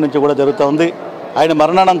ప్రభుత్వ హయాం నుంచి కూడా జరుగుతూ ఉంది. ఆయన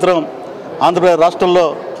మరణానంతరం ఆంధ్రప్రదేశ్ రాష్ట్రంలో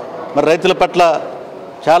మరి రైతుల పట్ల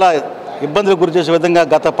చాలా ఇబ్బందులకు గురి చేసే విధంగా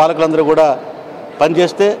గత పాలకులందరూ కూడా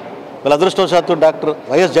పనిచేస్తే వీళ్ళ అదృష్టవశాత్తు డాక్టర్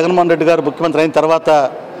వైఎస్ జగన్మోహన్ రెడ్డి గారు ముఖ్యమంత్రి అయిన తర్వాత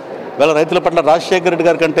వీళ్ళ రైతుల పట్ల రాజశేఖర రెడ్డి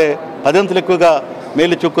గారి కంటే 10 అంతలు ఎక్కువగా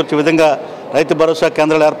మేలు చూకూర్చే విధంగా రైతు భరోసా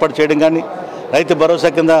కేంద్రాలు ఏర్పాటు చేయడం కానీ, రైతు భరోసా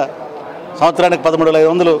కింద సంవత్సరానికి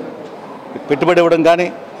 13,500 పెట్టుబడి ఇవ్వడం కానీ,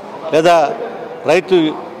 లేదా రైతు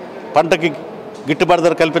పంటకి గిట్టుబాటు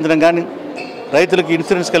ధర కల్పించడం కానీ, రైతులకు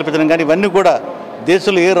ఇన్సూరెన్స్ కల్పించడం కానీ, ఇవన్నీ కూడా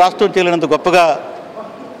దేశంలో ఏ రాష్ట్రం చేయలేనంత గొప్పగా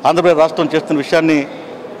ఆంధ్రప్రదేశ్ రాష్ట్రం చేస్తున్న విషయాన్ని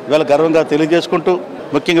ఇవాళ గర్వంగా తెలియజేసుకుంటూ,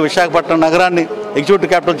 ముఖ్యంగా విశాఖపట్నం నగరాన్ని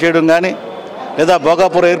ఎగ్జిక్యూటివ్ క్యాపిటల్ చేయడం కానీ, లేదా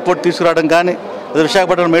భోగాపురం ఎయిర్పోర్ట్ తీసుకురావడం కానీ, లేదా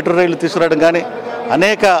విశాఖపట్నం మెట్రో రైలు తీసుకురావడం కానీ,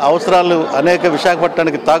 అనేక అవసరాలు, అనేక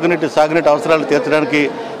విశాఖపట్నానికి తాగునీటి సాగునీటి అవసరాలు తీర్చడానికి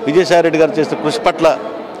విజయసాయి రెడ్డి గారు చేసిన కృషి పట్ల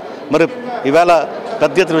మరి ఈవేళ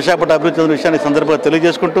పెద్ద ఎత్తున విశాఖపట్నం అభివృద్ధి చెందిన విషయాన్ని సందర్భంగా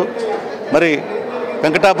తెలియజేసుకుంటూ, మరి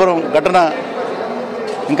వెంకటాపురం ఘటన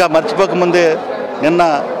ఇంకా మర్చిపోకముందే నిన్న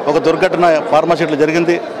ఒక దుర్ఘటన ఫార్మాసిటీలో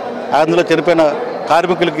జరిగింది. అందులో చనిపోయిన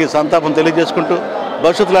కార్మికులకి సంతాపం తెలియజేసుకుంటూ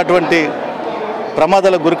భవిష్యత్తులో అటువంటి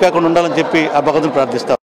ప్రమాదాలకు గురికాకుండా ఉండాలని చెప్పి ఆ భగవంతుని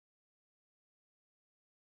ప్రార్థిస్తాం.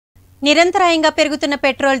 నిరంతరాయంగా పెరుగుతున్న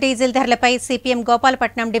పెట్రోల్ డీజిల్ ధరలపై సిపిఎం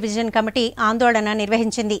గోపాలపట్నం డివిజన్ కమిటీ ఆందోళన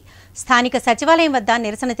నిర్వహించింది. స్థానిక సచివాలయం వద్ద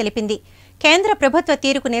నిరసన తెలిపింది. కేంద్ర ప్రభుత్వ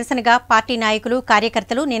తీరుకు నిరసనగా పార్టీ నాయకులు,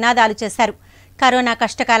 కార్యకర్తలు నినాదాలు చేశారు. కరోనా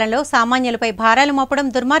కష్టకాలంలో సామాన్యులపై భారాలు మోపడం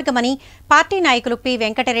దుర్మార్గమని పార్టీ నాయకులు పి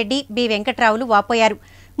వెంకటరెడ్డి, బి వెంకట్రావులు వాపోయారు.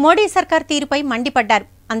 మోడీ సర్కార్ తీరుపై మండిపడ్డారు.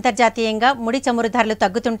 అంతర్జాతీయంగా ముడి చమురు ధరలు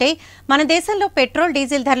తగ్గుతుంటే మన దేశంలో పెట్రోల్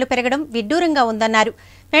డీజిల్ ధరలు పెరగడం విడ్డూరంగా ఉందన్నారు.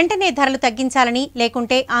 వెంటనే ధరలు తగ్గించాలని,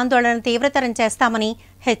 లేకుంటే ఆందోళన తీవ్రతరం చేస్తామని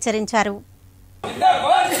హెచ్చరించారు.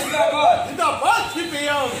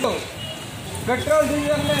 పెట్రోల్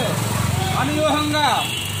డీజిల్ అనువ్యూహంగా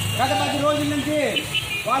గత 10 రోజుల నుంచి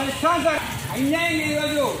వాళ్ళ ఇష్టానుసారం అన్యాయంగా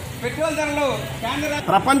ఈరోజు పెట్రోల్ ధరలు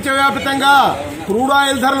ప్రపంచవ్యాప్తంగా క్రూడ్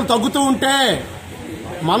ఆయిల్ ధరలు తగ్గుతూ ఉంటే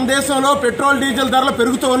మన దేశంలో పెట్రోల్ డీజిల్ ధరలు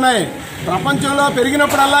పెరుగుతూ ఉన్నాయి. ప్రపంచంలో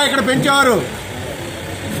పెరిగినప్పుడల్లా ఇక్కడ పెంచేవారు,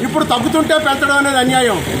 ఇప్పుడు తగ్గుతుంటే పెంచడం అనేది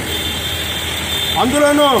అన్యాయం.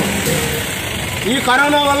 అందులోనూ ఈ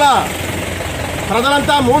కరోనా వల్ల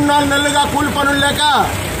ప్రజలంతా 3-4 నెలలుగా కూలి పనులు లేక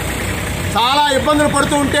చాలా ఇబ్బందులు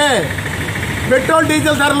పడుతూ ఉంటే పెట్రోల్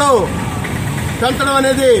డీజిల్ ధరలు పెంచడం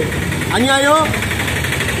అనేది అన్యాయం.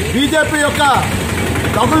 బీజేపీ యొక్క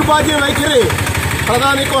డబుల్బాజీ వైఖరి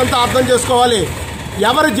ప్రధానికి అంతా అర్థం చేసుకోవాలి.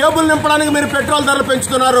 ఎవరి జేబులు నింపడానికి మీరు పెట్రోల్ ధరలు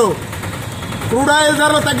పెంచుతున్నారు? క్రూడ్ ఆయిల్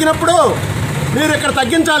ధరలు తగ్గినప్పుడు మీరు ఇక్కడ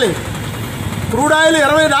తగ్గించాలి. క్రూడ్ ఆయిల్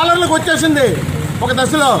 $20 వచ్చేసింది ఒక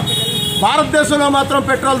దశలో. భారతదేశంలో మాత్రం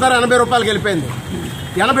పెట్రోల్ ధర ₹80 వెళ్ళిపోయింది,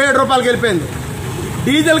 ₹87 వెళ్ళిపోయింది.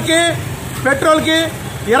 డీజిల్కి పెట్రోల్కి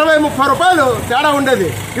 20-30 రూపాయలు తేడా ఉండేది.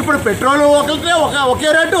 ఇప్పుడు పెట్రోల్ ఒకే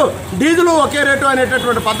రేటు, డీజిల్ ఒకే రేటు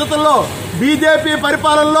అనేటటువంటి పద్ధతుల్లో బీజేపీ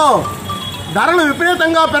పరిపాలనలో ధరలు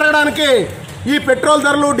విపరీతంగా పెరగడానికి ఈ పెట్రోల్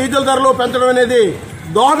ధరలు, డీజిల్ ధరలు పెంచడం అనేది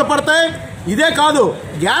దోహదపడతాయి. ఇదే కాదు,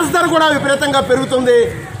 గ్యాస్ ధర కూడా విపరీతంగా పెరుగుతుంది.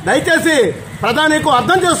 దయచేసి ప్రధానికి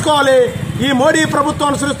అర్థం చేసుకోవాలి. ఈ మోడీ ప్రభుత్వం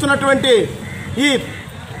అనుసరిస్తున్నటువంటి ఈ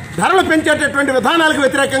ధరలు పెంచేటటువంటి విధానాలకు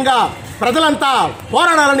వ్యతిరేకంగా ప్రజలంతా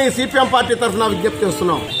పోరాడాలని సిపిఎం పార్టీ తరఫున విజ్ఞప్తి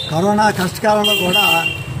చేస్తున్నాం. కరోనా కష్టకాలంలో కూడా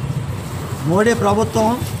మోడీ ప్రభుత్వం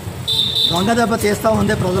దొంగ దెబ్బ తీస్తూ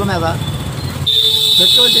ఉంది ప్రజల మీద.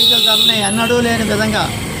 పెట్రోల్ డీజిల్ ధరని ఎన్నడూ లేని విధంగా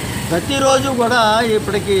ప్రతిరోజు కూడా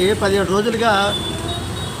ఇప్పటికి 17 రోజులుగా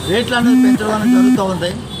రేట్లు అనేది పెంచడం అనేది జరుగుతూ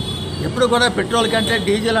ఉంది. ఎప్పుడు కూడా పెట్రోల్ కంటే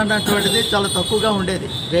డీజిల్ అన్నటువంటిది చాలా తక్కువగా ఉండేది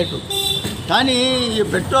రేటు. కానీ ఈ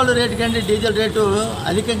పెట్రోల్ రేటు కంటే డీజిల్ రేటు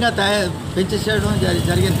అధికంగా పెంచేసేయడం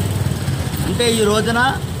జరిగింది. అంటే ఈ రోజున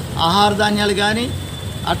ఆహార ధాన్యాలు కానీ,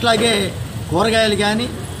 అట్లాగే కూరగాయలు కానీ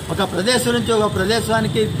ఒక ప్రదేశం నుంచి ఒక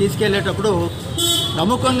ప్రదేశానికి తీసుకెళ్లేటప్పుడు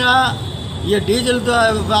ప్రముఖంగా ఈ డీజిల్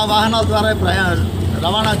వాహనాల ద్వారా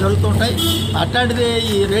రవాణా జరుగుతుంటాయి. అట్లాంటిది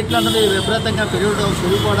ఈ రేట్లు అన్నది విపరీతంగా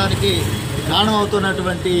పెరిగిపోవడానికి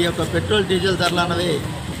కారణమవుతున్నటువంటి ఈ యొక్క పెట్రోల్ డీజిల్ ధరలు అన్నది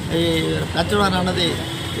పెంచడం అన్నది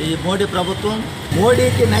ఈ మోడీ ప్రభుత్వం.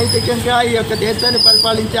 మోడీకి నైతికంగా ఈ యొక్క దేశాన్ని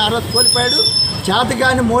పరిపాలించే అర్హత కోల్పోయాడు.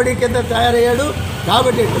 చేతగాని మోడీ కింద తయారయ్యాడు.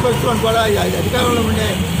 కాబట్టి ఎట్టి పరిస్థితులను కూడా అధికారంలో ఉండే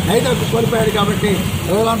నైతిక కోల్పోయాడు. కాబట్టి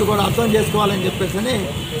ప్రజలంతా కూడా అర్థం చేసుకోవాలని చెప్పేసి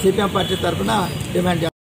సిపిఎం పార్టీ తరఫున డిమాండ్ చేస్తారు.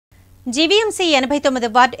 జీవీఎంసీ 89వ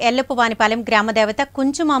వార్డు ఎల్లపువానిపాలెం గ్రామదేవత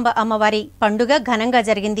కుంచుమాంబ అమ్మవారి పండుగ ఘనంగా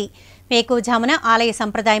జరిగింది. వేకువజామున ఆలయ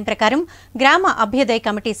సంప్రదాయం ప్రకారం గ్రామ అభ్యుదయ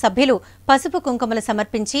కమిటీ సభ్యులు పసుపు కుంకుమలు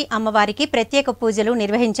సమర్పించి అమ్మవారికి ప్రత్యేక పూజలు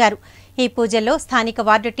నిర్వహించారు. ఈ పూజల్లో స్థానిక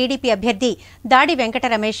వార్డు టీడీపీ అభ్యర్థి దాడి వెంకట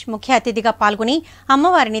రమేష్ ముఖ్య అతిథిగా పాల్గొని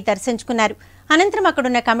అమ్మవారిని దర్శించుకున్నారు. అనంతరం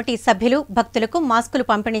అక్కడున్న కమిటీ సభ్యులు భక్తులకు మాస్కులు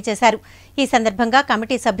పంపిణీ చేశారు. ఈ సందర్భంగా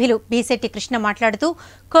కమిటీ సభ్యులు బీశెట్టి కృష్ణ మాట్లాడుతూ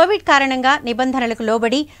కోవిడ్ కారణంగా నిబంధనలకు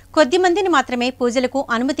లోబడి కొద్ది మందిని మాత్రమే పూజలకు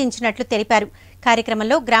అనుమతించినట్లు తెలిపారు.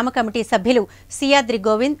 కార్యక్రమంలో గ్రామ కమిటీ సభ్యులు సియాద్రి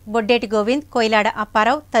గోవింద్, బొడ్డేటి గోవింద్, కోయిలాడ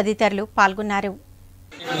అప్పారావు తదితరులు పాల్గొన్నారు.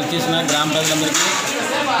 ఇచ్చేసిన గ్రామ ప్రజలందరికీ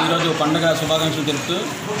ఈరోజు పండుగ శుభాకాంక్షలు తెలుపుతూ,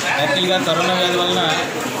 యాక్చువల్గా కరోనా వ్యాధి వలన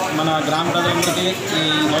మన గ్రామ ప్రజలందరికీ ఈ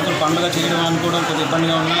నూతన పండుగ చేయడం అనుకోవడం కొద్దిగా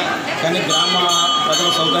ఇబ్బందిగా ఉన్నాయి. కానీ గ్రామ ప్రజల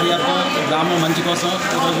సౌకర్యార్థం, గ్రామం మంచి కోసం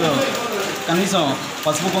ఈరోజు కనీసం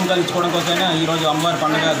పసుపు కుంకాలు ఇచ్చుకోవడం కోసమైనా ఈరోజు అమ్మవారి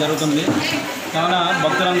పండుగ జరుగుతుంది. కావున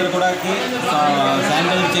భక్తులందరూ కూడా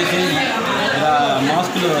శానిటైజర్ చేసి ఇలా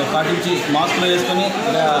మాస్కులు వేసుకొని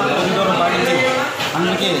ఇలా రోజు దూరం పాటించి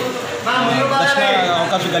అందరికీ దర్శన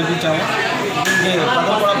అవకాశం కల్పించాము. దీనికి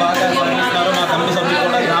ప్రజలు కూడా బాగా సహకరిస్తున్నారు. మా కమిటీ సభ్యులు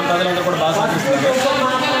కూడా గ్రామ ప్రజలందరూ కూడా బాగా సహకరిస్తున్నారు.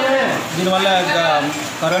 దీనివల్ల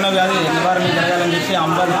కరోనా వ్యాధి నివారణ జరగాలని చెప్పి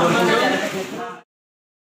అమ్మవారిని కోరుకుంటూ.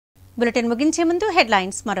 బులెటిన్ ముగించే ముందు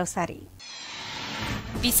హెడ్లైన్స్ మరోసారి.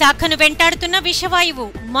 విశాఖను వెంటాడుతున్న విషవాయువు.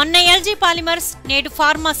 మొన్న ఎల్జీ పాలిమర్స్, నేడు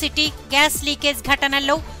ఫార్మా సిటీ గ్యాస్ లీకేజ్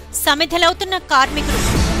ఘటనల్లో సమిధలవుతున్న కార్మికులు.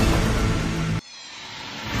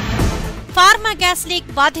 ఫార్మా గ్యాస్ లీక్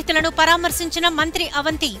బాధితులను పరామర్శించిన మంత్రి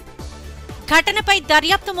అవంతి. ఘటనపై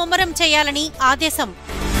దర్యాప్తు ముమ్మరం చేయాలని ఆదేశం.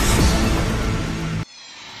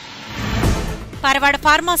 పరవాడ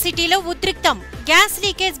ఫార్మా సిటీలో ఉద్రిక్తం. గ్యాస్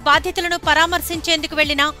లీకేజ్ బాధితులను పరామర్శించేందుకు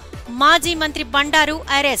వెళ్లిన మాజీ మంత్రి బండారు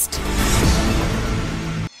అరెస్ట్.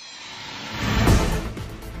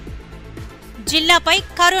 జిల్లాపై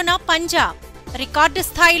కరోనా పంజా. రికార్డు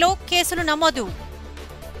స్థాయిలో కేసులు నమోదు.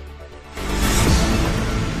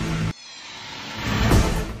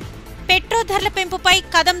 పెట్రోల్ ధరల పెంపుపై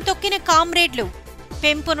కదం తొక్కిన కామ్రేడ్లు.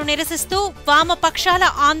 పెంపును నిరసిస్తూ వామపక్షాల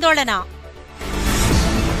ఆందోళన.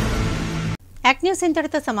 యాక్ట్ న్యూస్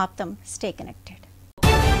ఇంతటితో సమాప్తం. Stay connected.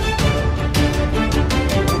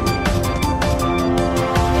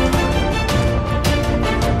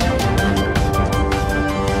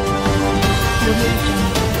 Vizag.